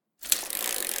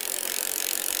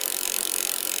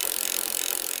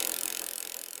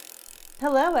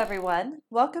Hello, everyone.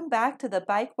 Welcome back to the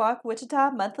Bike Walk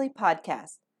Wichita Monthly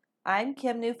Podcast. I'm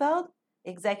Kim Neufeld,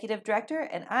 Executive Director,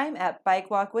 and I'm at Bike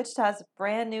Walk Wichita's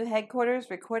brand new headquarters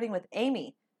recording with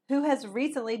Amy, who has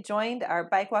recently joined our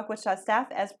Bike Walk Wichita staff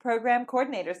as Program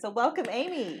Coordinator. So welcome,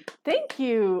 Amy. Thank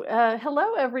you.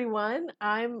 Hello, everyone.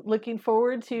 I'm looking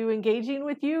forward to engaging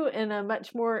with you in a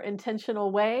much more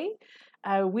intentional way.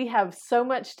 We have so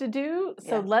much to do,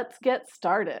 so Yes. let's get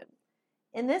started.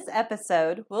 In this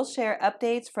episode, we'll share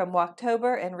updates from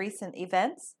Walktober and recent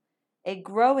events, a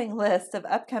growing list of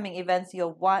upcoming events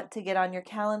you'll want to get on your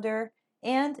calendar,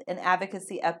 and an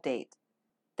advocacy update.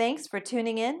 Thanks for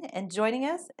tuning in and joining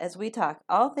us as we talk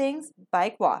all things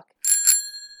Bike Walk.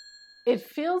 It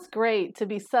feels great to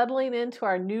be settling into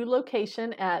our new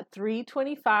location at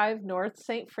 325 North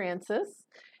St. Francis.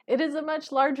 It is a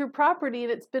much larger property,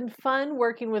 and it's been fun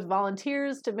working with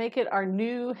volunteers to make it our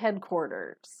new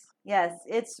headquarters. Yes,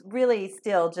 it's really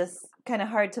still just kind of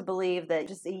hard to believe that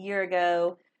just a year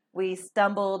ago we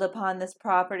stumbled upon this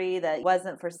property that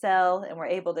wasn't for sale and were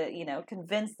able to,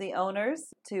 convince the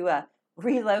owners to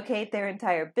relocate their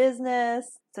entire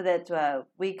business so that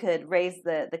we could raise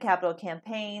the capital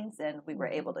campaigns, and we were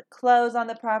able to close on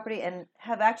the property and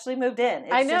have actually moved in.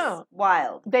 It's I know. Just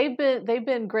wild. They've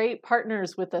been great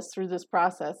partners with us through this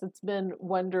process. It's been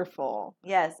wonderful.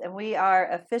 Yes, and we are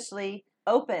officially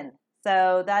open.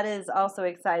 So that is also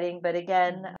exciting, but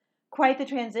again, quite the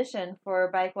transition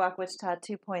for Bike Walk Wichita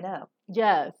 2.0.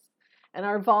 Yes. And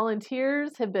our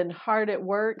volunteers have been hard at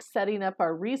work setting up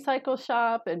our recycle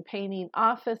shop and painting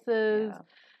offices. Yeah.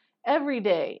 Every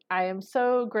day, I am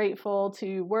so grateful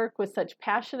to work with such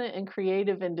passionate and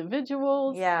creative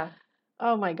individuals. Yeah.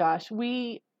 Oh my gosh,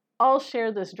 we all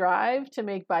share this drive to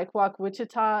make Bike Walk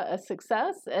Wichita a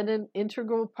success and an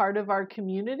integral part of our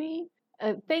community.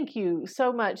 Thank you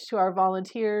so much to our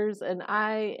volunteers, and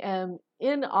I am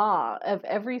in awe of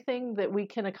everything that we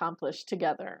can accomplish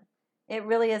together. It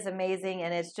really is amazing,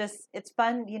 and it's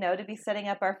fun, to be setting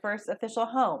up our first official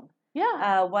home.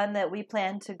 Yeah. One that we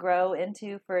plan to grow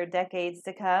into for decades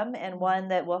to come, and one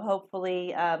that will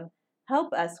hopefully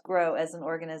help us grow as an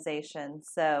organization.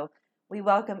 So we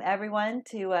welcome everyone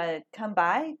to come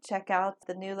by, check out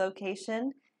the new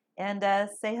location, and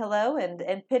say hello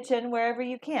and pitch in wherever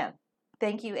you can.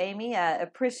 Thank you, Amy.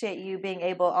 Appreciate you being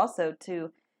able also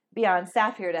to be on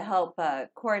staff here to help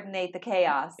coordinate the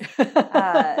chaos.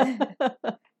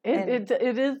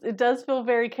 It does feel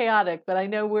very chaotic, but I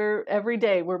know every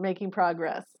day we're making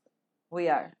progress. We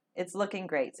are. It's looking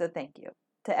great. So thank you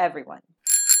to everyone.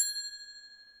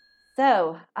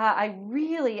 So I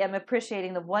really am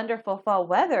appreciating the wonderful fall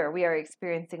weather we are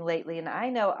experiencing lately. And I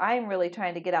know I'm really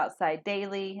trying to get outside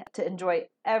daily to enjoy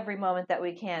every moment that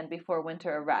we can before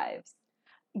winter arrives.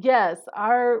 Yes,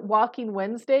 our Walking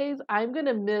Wednesdays, I'm going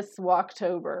to miss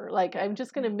Walktober. I'm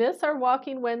just going to miss our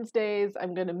Walking Wednesdays.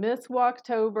 I'm going to miss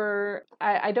Walktober.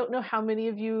 I don't know how many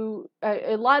of you,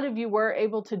 a lot of you were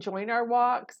able to join our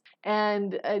walks.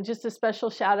 And just a special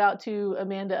shout out to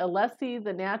Amanda Alessi,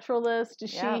 the naturalist.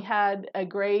 She led a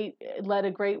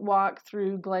great walk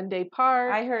through Glenday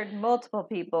Park. I heard multiple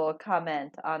people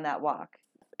comment on that walk.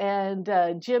 And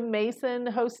Jim Mason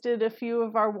hosted a few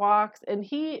of our walks, and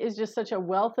he is just such a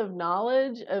wealth of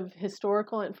knowledge of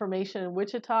historical information in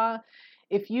Wichita.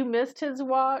 If you missed his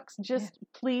walks, just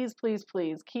please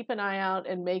keep an eye out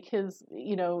and make his,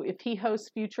 if he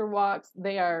hosts future walks,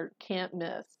 they are can't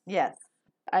miss. Yes.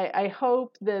 I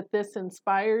hope that this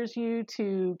inspires you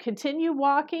to continue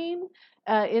walking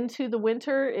into the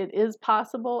winter. It is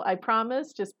possible, I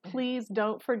promise. Just please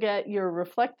don't forget your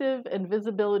reflective and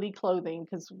visibility clothing,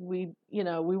 because we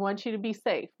want you to be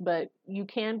safe, but you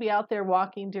can be out there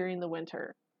walking during the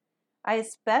winter. I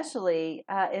especially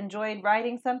enjoyed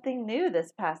riding something new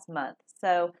this past month.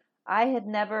 So I had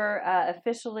never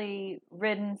officially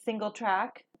ridden single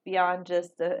track beyond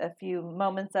just a few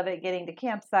moments of it getting to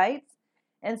campsites.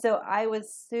 And so I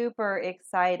was super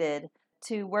excited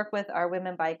to work with our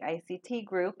Women Bike ICT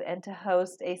group and to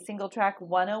host a Single Track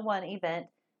 101 event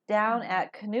down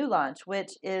at Canoe Launch,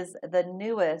 which is the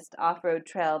newest off-road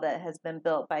trail that has been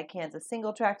built by Kansas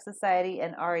Single Track Society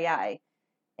and REI.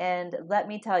 And let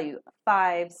me tell you,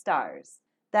 5 stars.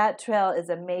 That trail is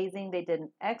amazing. They did an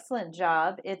excellent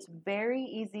job. It's very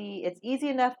easy. It's easy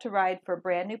enough to ride for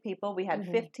brand new people. We had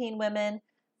 15 women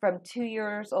from 2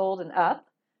 years old and up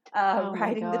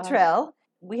riding the trail.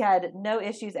 We had no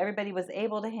issues. Everybody was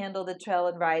able to handle the trail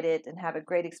and ride it and have a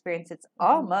great experience. It's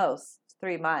almost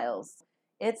 3 miles.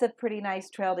 It's a pretty nice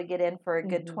trail to get in for a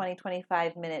good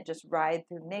 20-25 minute just ride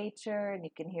through nature, and you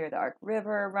can hear the Ark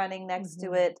River running next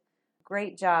to it.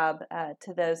 Great job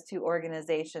to those 2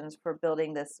 organizations for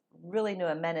building this really new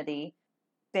amenity.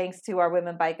 thanks to our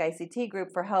Women Bike ICT group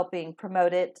for helping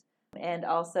promote it and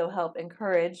also help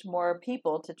encourage more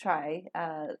people to try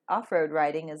off-road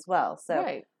riding as well. So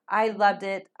Right. I loved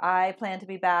it. I plan to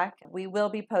be back. We will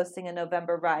be posting a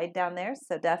November ride down there,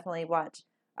 so definitely watch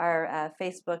our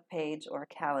Facebook page or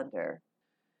calendar.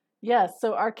 Yes,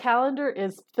 so our calendar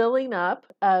is filling up.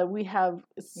 We have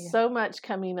so much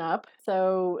coming up.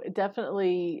 So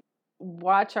definitely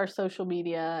watch our social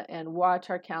media and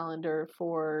watch our calendar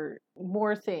for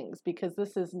more things, because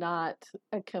this is not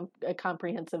a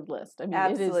comprehensive list. I mean,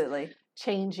 Absolutely. It is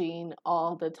changing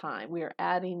all the time. We are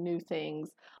adding new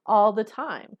things all the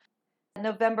time.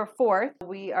 November 4th,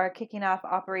 we are kicking off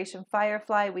Operation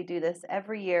Firefly. We do this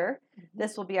every year.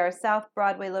 This will be our South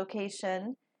Broadway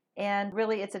location. And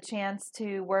really, it's a chance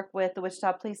to work with the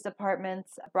Wichita Police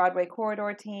Department's Broadway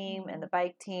Corridor team and the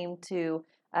bike team to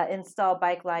install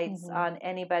bike lights on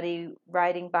anybody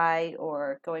riding by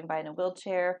or going by in a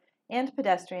wheelchair. And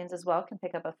pedestrians as well can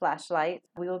pick up a flashlight.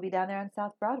 We will be down there on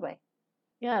South Broadway.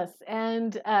 Yes,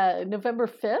 and November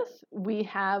 5th, we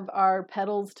have our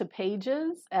Pedals to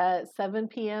Pages at 7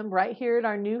 p.m. right here at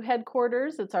our new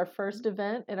headquarters. It's our first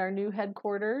event at our new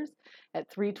headquarters at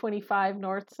 325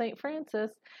 North St. Francis.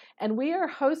 And we are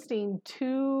hosting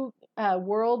two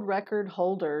world record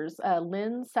holders,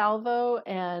 Lynn Salvo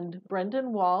and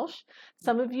Brendan Walsh.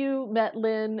 Some of you met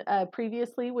Lynn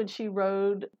previously when she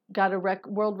got a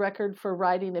world record for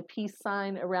riding a peace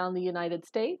sign around the United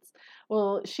States.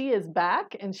 Well, she is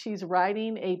back, and she's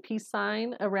riding a peace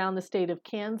sign around the state of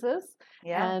Kansas.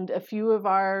 Yeah. And a few of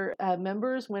our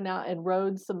members went out and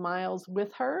rode some miles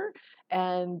with her.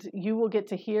 And you will get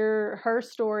to hear her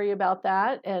story about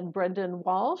that. And Brendan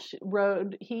Walsh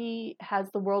he has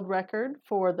the world record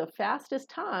for the fastest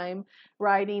time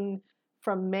riding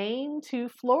from Maine to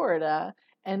Florida.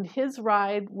 And his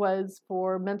ride was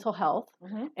for mental health.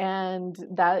 And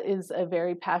that is a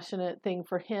very passionate thing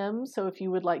for him. So if you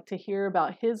would like to hear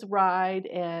about his ride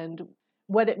and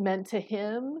what it meant to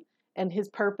him and his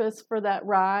purpose for that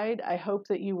ride, I hope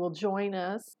that you will join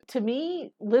us. To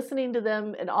me, listening to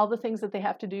them and all the things that they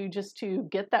have to do just to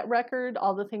get that record,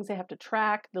 all the things they have to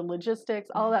track, the logistics,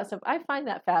 all that stuff, I find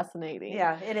that fascinating.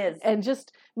 Yeah, it is. And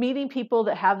just meeting people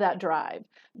that have that drive.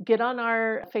 Get on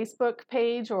our Facebook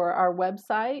page or our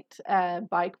website,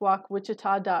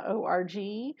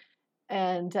 bikewalkwichita.org,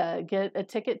 and get a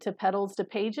ticket to Pedals to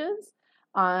Pages.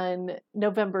 On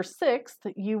November 6th,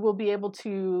 you will be able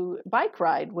to bike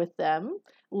ride with them.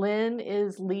 Lynn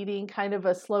is leading kind of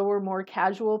a slower, more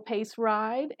casual pace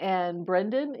ride, and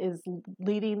Brendan is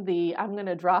leading the I'm going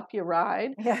to drop you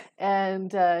ride. Yeah.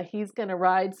 And he's going to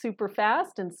ride super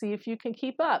fast and see if you can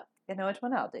keep up. You know which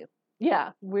one I'll do.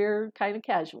 Yeah, we're kind of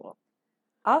casual.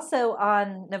 Also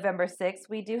on November 6th,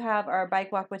 we do have our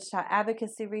Bike Walk Wichita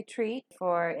Advocacy Retreat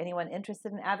for anyone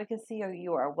interested in advocacy, or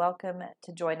you are welcome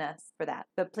to join us for that.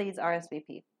 But please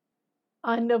RSVP.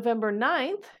 On November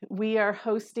 9th, we are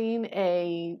hosting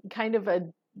a kind of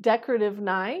a decorative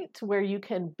night where you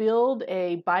can build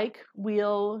a bike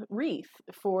wheel wreath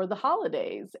for the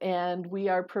holidays. And we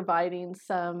are providing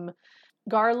some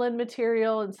garland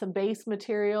material and some base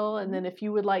material. And then if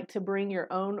you would like to bring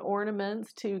your own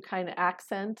ornaments to kind of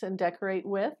accent and decorate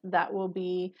with, that will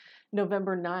be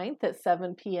November 9th at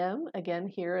 7 p.m. Again,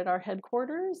 here at our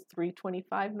headquarters,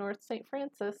 325 North St.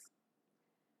 Francis.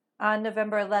 On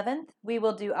November 11th, we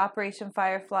will do Operation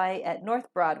Firefly at North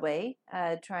Broadway,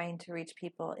 trying to reach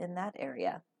people in that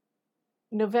area.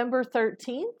 November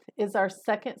 13th is our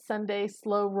second Sunday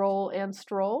slow roll and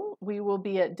stroll. We will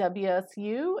be at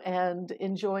WSU and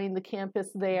enjoying the campus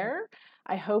there.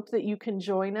 I hope that you can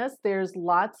join us. There's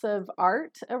lots of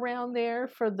art around there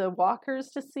for the walkers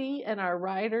to see, and our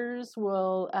riders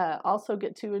will also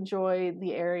get to enjoy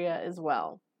the area as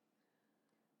well.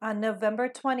 On November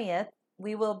 20th,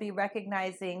 we will be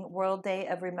recognizing World Day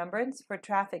of Remembrance for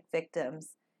traffic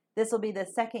victims. This will be the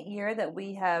second year that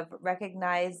we have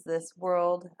recognized this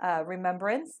world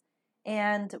remembrance,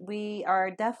 and we are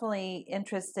definitely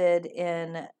interested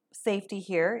in safety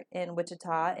here in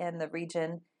Wichita and the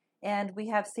region, and we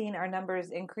have seen our numbers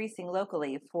increasing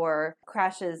locally for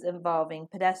crashes involving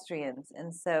pedestrians,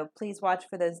 and so please watch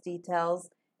for those details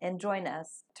and join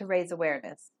us to raise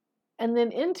awareness. And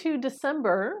then into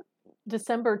December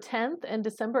 10th and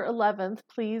December 11th,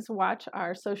 please watch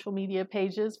our social media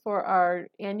pages for our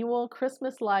annual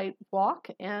Christmas light walk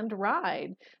and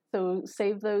ride. So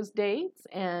save those dates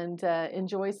and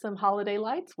enjoy some holiday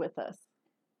lights with us.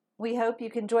 We hope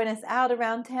you can join us out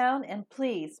around town, and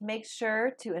please make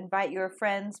sure to invite your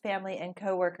friends, family, and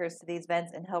coworkers to these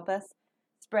events and help us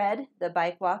spread the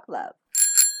Bike Walk love.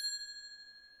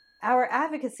 Our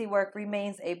advocacy work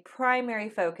remains a primary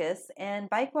focus, and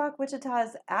Bike Walk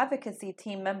Wichita's advocacy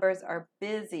team members are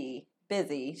busy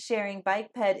sharing bike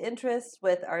ped interests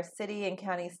with our city and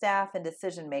county staff and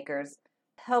decision makers,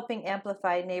 helping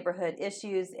amplify neighborhood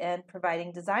issues and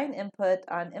providing design input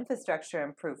on infrastructure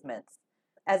improvements.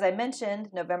 As I mentioned,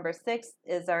 November 6th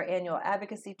is our annual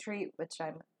advocacy treat, which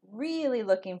I'm really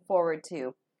looking forward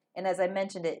to. And as I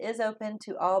mentioned, it is open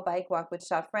to all Bike Walk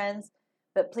Wichita friends,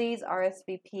 but please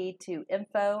RSVP to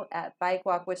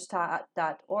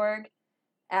info@bikewalkwichita.org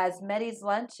as Medi's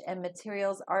lunch and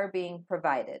materials are being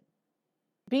provided.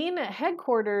 Being at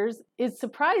headquarters is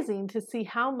surprising to see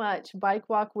how much Bike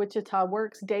Walk Wichita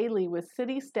works daily with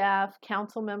city staff,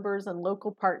 council members, and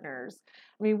local partners.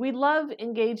 I mean, we love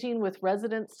engaging with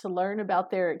residents to learn about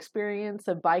their experience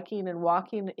of biking and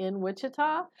walking in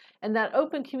Wichita, and that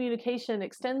open communication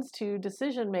extends to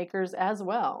decision makers as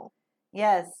well.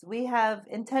 Yes, we have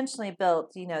intentionally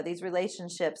built, these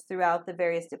relationships throughout the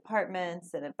various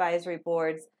departments and advisory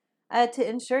boards to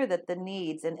ensure that the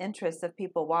needs and interests of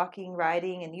people walking,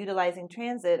 riding, and utilizing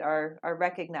transit are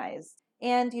recognized.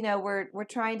 And we're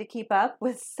trying to keep up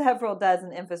with several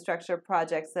dozen infrastructure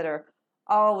projects that are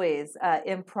always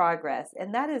in progress,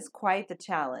 and that is quite the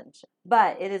challenge.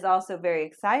 But it is also very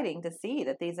exciting to see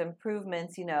that these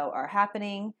improvements, are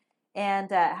happening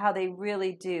and how they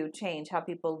really do change how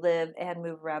people live and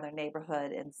move around their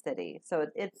neighborhood and city. So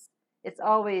it's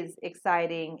always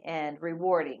exciting and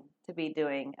rewarding to be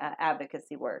doing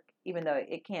advocacy work, even though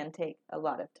it can take a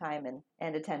lot of time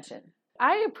and attention.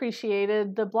 I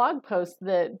appreciated the blog post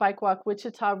that Bike Walk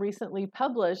Wichita recently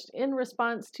published in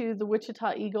response to the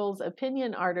Wichita Eagle's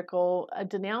opinion article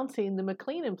denouncing the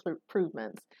McLean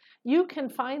improvements. You can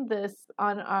find this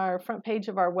on our front page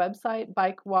of our website,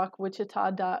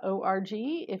 bikewalkwichita.org,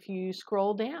 if you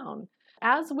scroll down.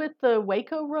 As with the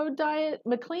Waco Road Diet,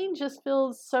 McLean just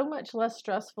feels so much less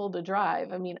stressful to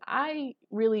drive. I mean, I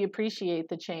really appreciate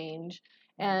the change,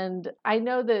 and I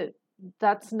know that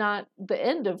that's not the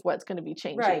end of what's going to be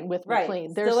changing with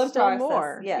McLean. There's still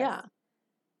more. Yes. Yeah.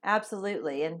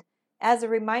 Absolutely. And as a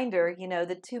reminder,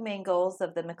 the two main goals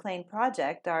of the McLean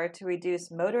project are to reduce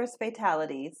motorist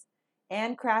fatalities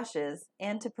and crashes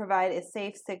and to provide a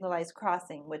safe signalized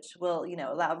crossing, which will,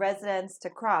 allow residents to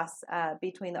cross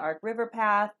between the Ark River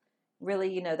path,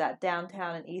 really, that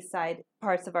downtown and east side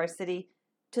parts of our city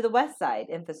to the west side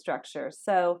infrastructure.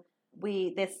 So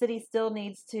the city still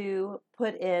needs to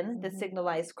put in the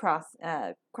signalized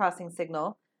crossing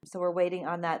signal. So we're waiting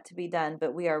on that to be done,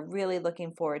 but we are really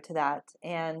looking forward to that.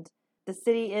 And the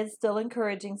city is still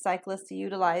encouraging cyclists to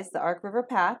utilize the Ark River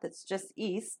path. It's just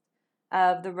east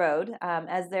of the road,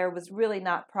 as there was really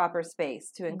not proper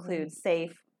space to include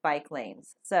safe bike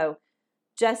lanes. So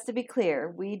just to be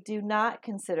clear, we do not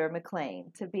consider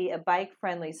McLean to be a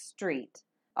bike-friendly street,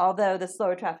 although the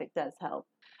slower traffic does help.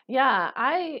 Yeah,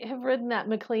 I have ridden that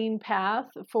McLean path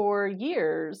for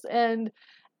years, and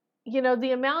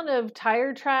the amount of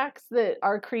tire tracks that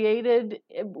are created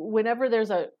whenever there's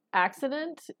an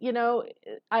accident,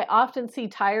 I often see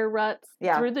tire ruts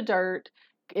through the dirt.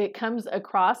 It comes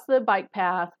across the bike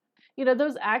path.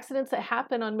 Those accidents that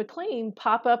happen on McLean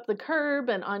pop up the curb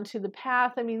and onto the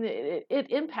path. I mean, it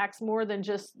impacts more than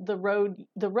just the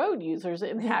road users.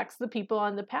 It impacts the people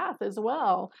on the path as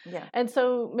well. Yeah. And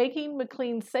so making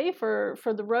McLean safer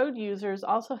for the road users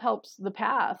also helps the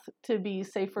path to be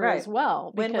safer as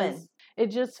well. Because win-win. It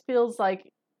just feels like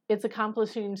it's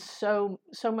accomplishing so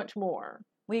much more.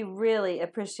 We really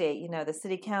appreciate, the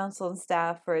city council and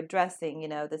staff for addressing,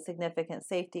 the significant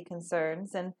safety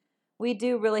concerns. And we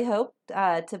do really hope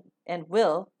to and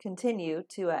will continue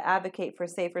to advocate for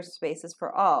safer spaces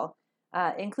for all,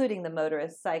 including the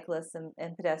motorists, cyclists,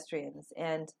 and pedestrians.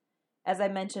 And as I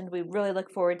mentioned, we really look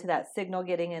forward to that signal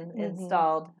getting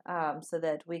installed so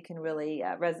that we can really,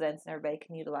 residents and everybody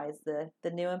can utilize the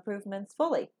new improvements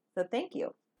fully. So thank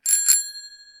you.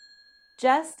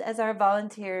 Just as our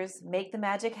volunteers make the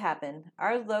magic happen,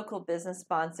 our local business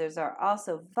sponsors are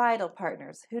also vital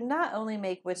partners who not only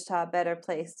make Wichita a better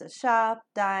place to shop,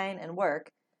 dine, and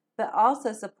work, but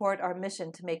also support our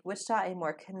mission to make Wichita a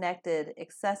more connected,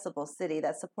 accessible city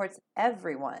that supports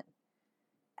everyone.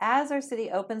 As our city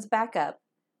opens back up,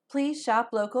 please shop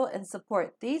local and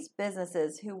support these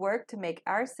businesses who work to make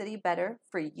our city better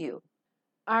for you.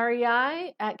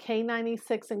 REI at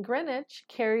K96 in Greenwich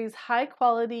carries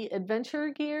high-quality adventure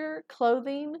gear,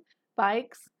 clothing,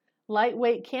 bikes,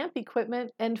 lightweight camp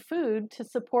equipment, and food to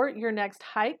support your next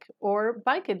hike or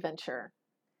bike adventure.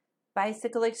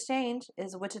 Bicycle Exchange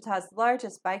is Wichita's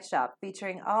largest bike shop,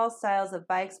 featuring all styles of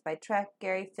bikes by Trek,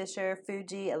 Gary Fisher,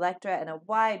 Fuji, Electra, and a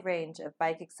wide range of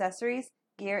bike accessories,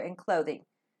 gear, and clothing.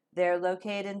 They're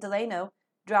located in Delano.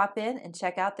 Drop in and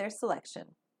check out their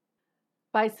selection.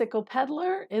 Bicycle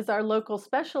Peddler is our local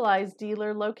specialized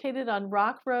dealer located on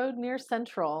Rock Road near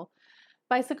Central.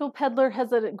 Bicycle Peddler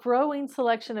has a growing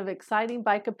selection of exciting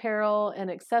bike apparel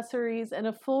and accessories and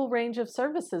a full range of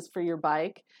services for your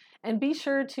bike. And be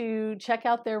sure to check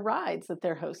out their rides that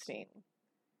they're hosting.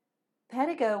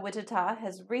 Pedigo Wichita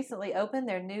has recently opened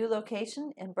their new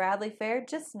location in Bradley Fair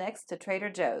just next to Trader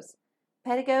Joe's.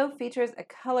 Pedigo features a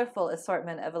colorful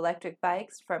assortment of electric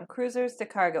bikes from cruisers to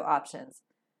cargo options.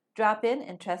 Drop in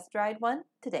and test ride one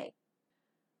today.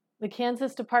 The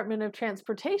Kansas Department of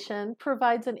Transportation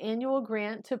provides an annual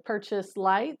grant to purchase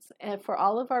lights for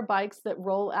all of our bikes that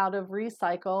roll out of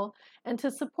recycle and to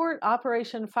support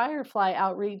Operation Firefly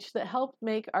outreach that help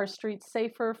make our streets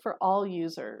safer for all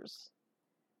users.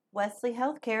 Wesley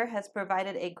Healthcare has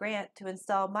provided a grant to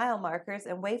install mile markers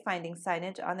and wayfinding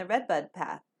signage on the Redbud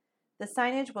Path. The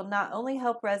signage will not only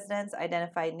help residents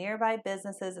identify nearby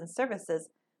businesses and services,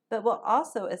 but will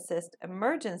also assist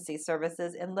emergency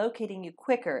services in locating you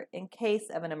quicker in case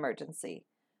of an emergency.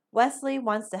 Wesley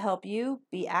wants to help you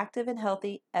be active and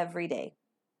healthy every day.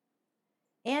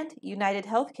 And United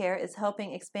Healthcare is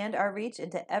helping expand our reach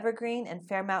into Evergreen and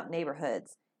Fairmount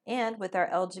neighborhoods, and with our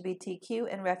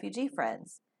LGBTQ and refugee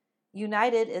friends.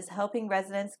 United is helping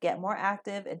residents get more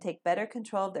active and take better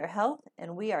control of their health,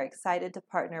 and we are excited to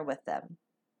partner with them.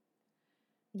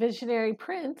 Visionary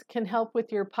Print can help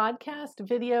with your podcast,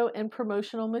 video, and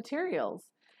promotional materials.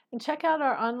 And check out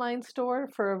our online store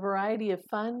for a variety of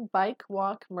fun bike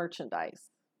walk merchandise.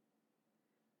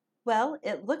 Well,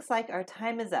 it looks like our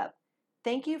time is up.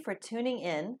 Thank you for tuning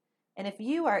in. And if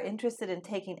you are interested in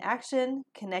taking action,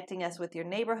 connecting us with your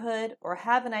neighborhood, or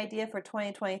have an idea for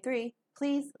 2023,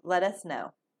 please let us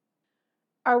know.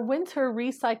 Our winter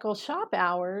recycle shop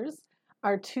hours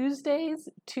are Tuesdays,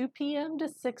 2 p.m. to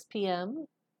 6 p.m.,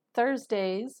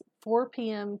 Thursdays, 4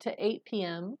 p.m. to 8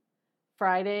 p.m.,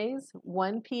 Fridays,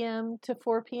 1 p.m. to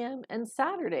 4 p.m., and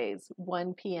Saturdays,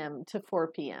 1 p.m. to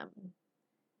 4 p.m.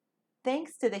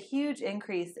 Thanks to the huge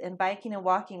increase in biking and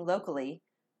walking locally,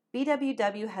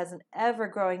 BWW has an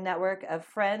ever-growing network of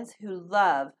friends who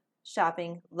love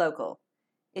shopping local.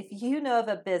 If you know of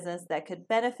a business that could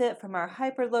benefit from our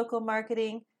hyper-local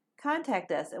marketing,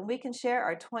 contact us and we can share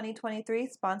our 2023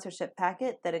 sponsorship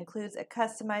packet that includes a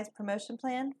customized promotion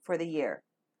plan for the year.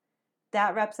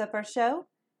 That wraps up our show.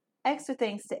 Extra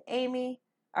thanks to Amy,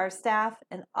 our staff,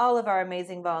 and all of our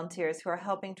amazing volunteers who are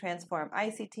helping transform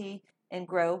ICT and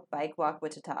grow Bike Walk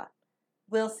Wichita.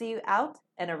 We'll see you out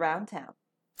and around town.